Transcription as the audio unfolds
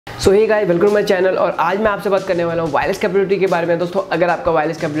So hey guys, welcome to my channel. और आज मैं आपसे बात करने वाला हूँ वायरलेस कैपेबिलिटी के बारे में। दोस्तों, अगर आपका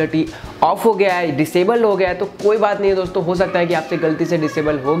वायरलेस कैपेबिलिटी ऑफ हो गया है, डिसेबल हो गया है, तो कोई बात नहीं है दोस्तों। हो सकता है कि आपसे गलती से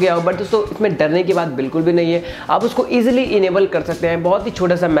डिसेबल हो गया हो, बट दोस्तों इसमें डरने की बात बिल्कुल भी नहीं है। आप उसको ईजिली इनेबल कर सकते हैं। बहुत ही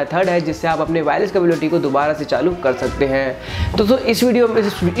छोटा सा मेथड है जिससे आप अपने वायरलेस कैपेबिलिटी को दोबारा से चालू कर सकते हैं। दोस्तों इस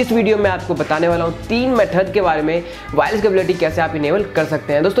वीडियो में आपको बताने वाला हूँ 3 मेथड के बारे में, वायरलेस कैपेबिलिटी कैसे आप इनेबल कर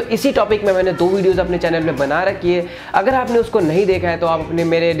सकते हैं। दोस्तों इसी टॉपिक में मैंने 2 वीडियोस अपने चैनल में बना रखी है। अगर आपने उसको नहीं देखा है तो आप अपने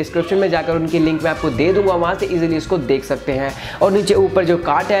मेरे डिस्क्रिप्शन में जाकर उनकी लिंक मैं आपको दे दूंगा, वहां से इजीली इसको देख सकते हैं। और नीचे ऊपर जो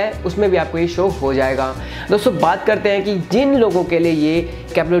कार्ड है उसमें भी आपको ये शो हो जाएगा। दोस्तों बात करते हैं कि जिन लोगों के लिए ये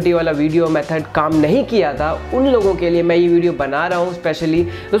कैपेबिलिटी वाला वीडियो मेथड काम नहीं किया था, उन लोगों के लिए मैं ये वीडियो बना रहा हूँ स्पेशली।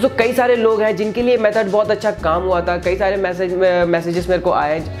 दोस्तों कई सारे लोग हैं जिनके लिए मेथड बहुत अच्छा काम हुआ था। कई सारे मैसेजेस मेरे को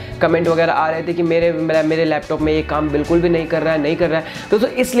आए, कमेंट वगैरह आ रहे थे कि मेरे लैपटॉप में ये काम बिल्कुल भी नहीं कर रहा है। दोस्तों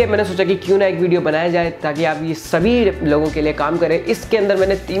इसलिए मैंने सोचा कि क्यों ना एक वीडियो बनाया जाए ताकि आप ये सभी लोगों के लिए काम करें। इसके अंदर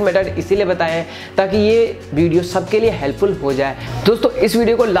मैंने 3 मेथड इसीलिए बताए हैं ताकि ये वीडियो सबके लिए हेल्पफुल हो जाए। दोस्तों इस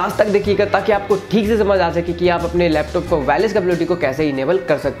वीडियो को लास्ट तक देखिएगा ताकि आपको ठीक से समझ आ सके कि आप अपने लैपटॉप को वायरलेस कैपेबिलिटी को कैसे इनेबल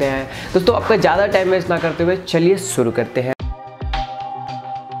कर सकते हैं। दोस्तों आपका ज़्यादा टाइम वेस्ट ना करते हुए चलिए शुरू करते हैं।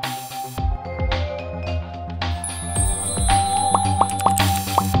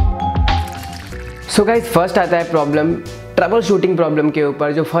 सो गाइस, फर्स्ट आता है प्रॉब्लम ट्रबल शूटिंग प्रॉब्लम के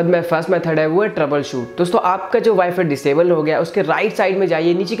ऊपर। जो फर्स्ट मेथड है वो है ट्रबल शूट। दोस्तों आपका जो वाईफाई डिसेबल हो गया, उसके राइट साइड में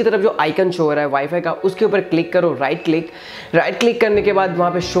जाइए, नीचे की तरफ जो आइकन शो हो रहा है वाईफाई का, उसके ऊपर क्लिक करो, राइट क्लिक करने के बाद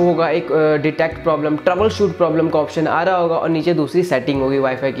वहाँ पे शो होगा एक detect problem, trouble shoot problem का ऑप्शन आ रहा होगा और नीचे दूसरी सेटिंग होगी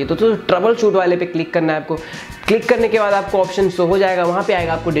वाईफाई की। तो ट्रबल शूट वाले पे क्लिक करना है आपको। क्लिक करने के बाद आपको ऑप्शन शो हो जाएगा, वहाँ पे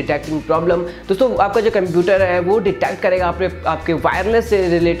आएगा आपको डिटेक्टिंग प्रॉब्लम। दोस्तों आपका जो कंप्यूटर है वो डिटेक्ट करेगा आपके वायरलेस से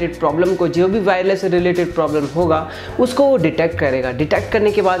रिलेटेड प्रॉब्लम को। जो भी वायरलेस से रिलेटेड प्रॉब्लम होगा उसको वो डिटेक्ट करेगा। डिटेक्ट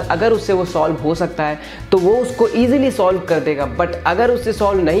करने के बाद अगर उससे वो सॉल्व हो सकता है तो वो उसको ईजिली सॉल्व कर देगा, बट अगर उससे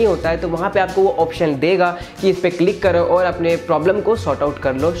सॉल्व नहीं होता है तो वहाँ पर आपको वो ऑप्शन देगा कि इस पर क्लिक करो और अपने प्रॉब्लम को सॉर्ट आउट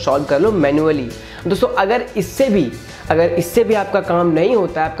कर लो, सॉल्व कर लो मैन्युअली। दोस्तों अगर इससे भी आपका काम नहीं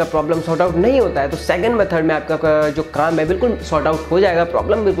होता है, आपका प्रॉब्लम सॉर्ट आउट नहीं होता है, तो सेकंड मेथड में आपका जो काम है बिल्कुल सॉर्ट आउट हो जाएगा,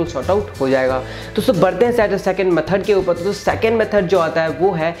 प्रॉब्लम बिल्कुल सॉर्ट आउट हो जाएगा। तो बढ़ते हैं सेकंड मेथड के ऊपर। तो सेकंड मेथड जो आता है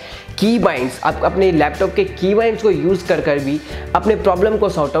वो है की बाइंड्स। आप अपने लैपटॉप के की बाइंड्स को यूज़ कर भी अपने प्रॉब्लम को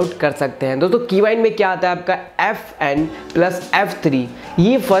सॉर्ट आउट कर सकते हैं। दोस्तों की बाइंड में क्या आता है आपका FN+F3।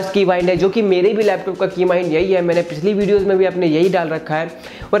 ये फर्स्ट की बाइंड है जो कि मेरे भी लैपटॉप का की बाइंड यही है। मैंने पिछली वीडियोज़ में भी अपने यही डाल रखा है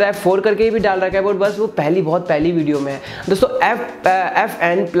और F4 करके भी डाल रखा है, बट बस वो बहुत पहली वीडियो में है। दोस्तों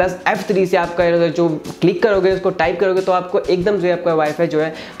FN+F3 से आपका जो क्लिक करोगे, उसको टाइप करोगे तो आपको एकदम से आपका वाईफाई जो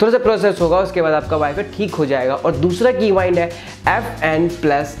है थोड़ा सा प्रोसेस होगा, उसके बाद आपका वाईफाई ठीक हो जाएगा। और दूसरा की बाइंड है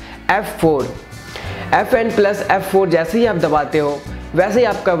FN+F4। FN+F4 जैसे ही आप दबाते हो वैसे ही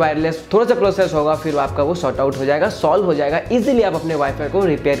आपका वायरलेस थोड़ा सा प्रोसेस होगा, फिर आपका वो सॉर्ट आउट हो जाएगा, सॉल्व हो जाएगा। इजीली आप अपने वाईफाई को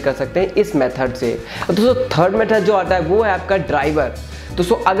रिपेयर कर सकते हैं इस मेथड से। और दोस्तों थर्ड मेथड जो आता है वो है आपका ड्राइवर।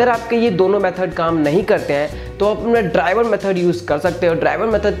 दोस्तों अगर आपके ये दोनों मेथड काम नहीं करते हैं तो आप अपना ड्राइवर मेथड यूज़ कर सकते हो। ड्राइवर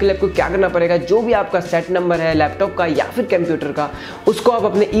मेथड के लिए आपको क्या करना पड़ेगा, जो भी आपका सेट नंबर है लैपटॉप का या फिर कंप्यूटर का, उसको आप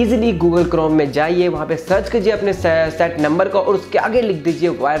अपने इजीली गूगल क्रोम में जाइए, वहाँ पे सर्च कीजिए अपने सेट नंबर का और उसके आगे लिख दीजिए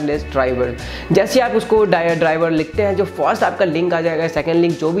वायरलेस ड्राइवर। जैसे आप उसको ड्राइवर लिखते हैं, जो फर्स्ट आपका लिंक आ जाएगा, सेकेंड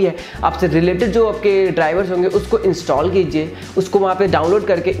लिंक जो भी है आपसे रिलेटेड जो आपके ड्राइवर्स होंगे उसको इंस्टॉल कीजिए, उसको वहाँ पर डाउनलोड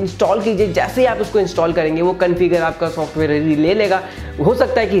करके इंस्टॉल कीजिए। जैसे ही आप उसको इंस्टॉल करेंगे वो कन्फिगर आपका सॉफ्टवेयर ले लेगा। हो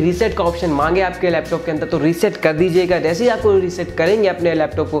सकता है कि रीसेट का ऑप्शन मांगे आपके लैपटॉप के अंदर, तो रीसेट कर दीजिएगा। जैसे ही आपको रीसेट करेंगे अपने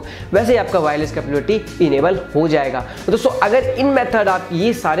लैपटॉप को, वैसे ही आपका वायरलेस कैपेबिलिटी इनेबल हो जाएगा। तो दोस्तों अगर इन मेथड आप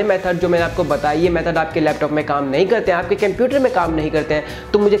ये सारे मेथड जो मैंने आपको बताया, ये मेथड आपके लैपटॉप में काम नहीं करते हैं, आपके कंप्यूटर में काम नहीं करते हैं,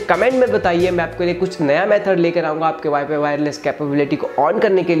 तो मुझे कमेंट में बताइए, मैं आपके लिए कुछ नया मेथड लेकर आऊँगा आपके वाईफाई वायरलेस कैपेबिलिटी को ऑन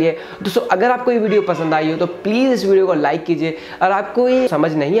करने के लिए। दोस्तों अगर आपको ये वीडियो पसंद आई हो तो प्लीज़ इस वीडियो को लाइक कीजिए। और आपको ये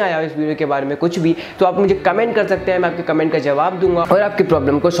समझ नहीं आया हो इस वीडियो के बारे में कुछ भी, तो आप मुझे कमेंट कर सकते हैं, मैं आपके कमेंट का जवाब दूंगा और आपकी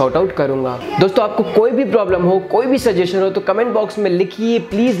प्रॉब्लम को सॉर्ट आउट करूंगा। दोस्तों आपको कोई भी प्रॉब्लम हो, कोई भी सजेशन हो तो कमेंट बॉक्स में लिखिए,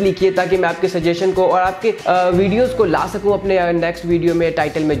 प्लीज लिखिए, ताकि मैं आपके सजेशन को और आपके वीडियोस को ला सकूं, अपने नेक्स्ट वीडियो में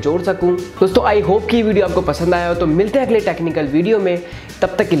टाइटल में जोड़ सकूं। दोस्तों आई होप कि वीडियो आपको पसंद आया हो। तो मिलते हैं अगले टेक्निकल वीडियो में,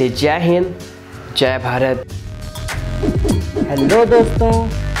 तब तक के लिए जय हिंद, जय भारत। हेलो दोस्तों,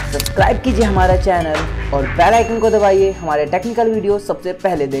 सब्सक्राइब कीजिए हमारा चैनल और बेल आइकन को दबाइए हमारे टेक्निकल वीडियो सबसे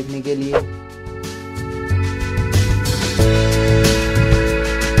पहले देखने के लिए।